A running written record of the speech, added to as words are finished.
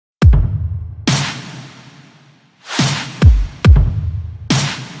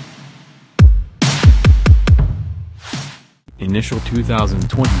Initial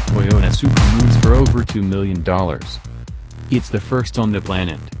 2020 Toyota Supra moves for over $2 million. It's the first on the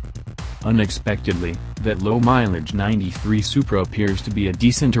planet. Unexpectedly, that low-mileage '93 Supra appears to be a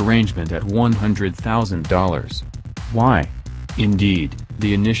decent arrangement at $100,000. Why? Indeed,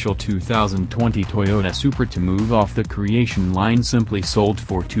 the initial 2020 Toyota Supra to move off the creation line simply sold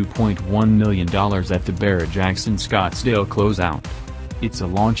for $2.1 million at the Barrett-Jackson Scottsdale closeout. It's a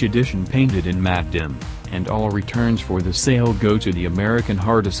launch edition painted in matte dim, and all returns for the sale go to the American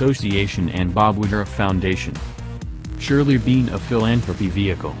Heart Association and Bob Woodruff Foundation. Surely being a philanthropy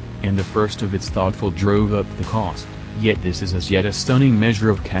vehicle, and the first of its thoughtful drove up the cost, yet this is as yet a stunning measure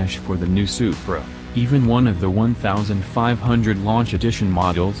of cash for the new Supra, even one of the 1,500 Launch Edition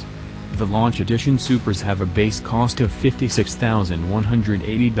models. The Launch Edition Supras have a base cost of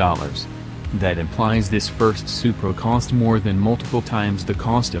 $56,180. That implies this first Supra cost more than multiple times the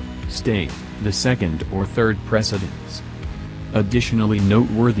cost of, say, the second or third Precedents. Additionally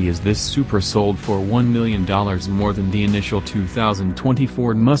noteworthy is this Supra sold for $1 million more than the initial 2020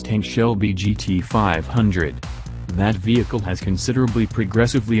 Ford Mustang Shelby GT500. That vehicle has considerably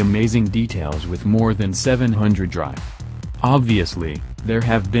progressively amazing details with more than 700 drive. Obviously, there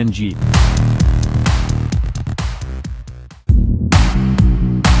have been Jeep.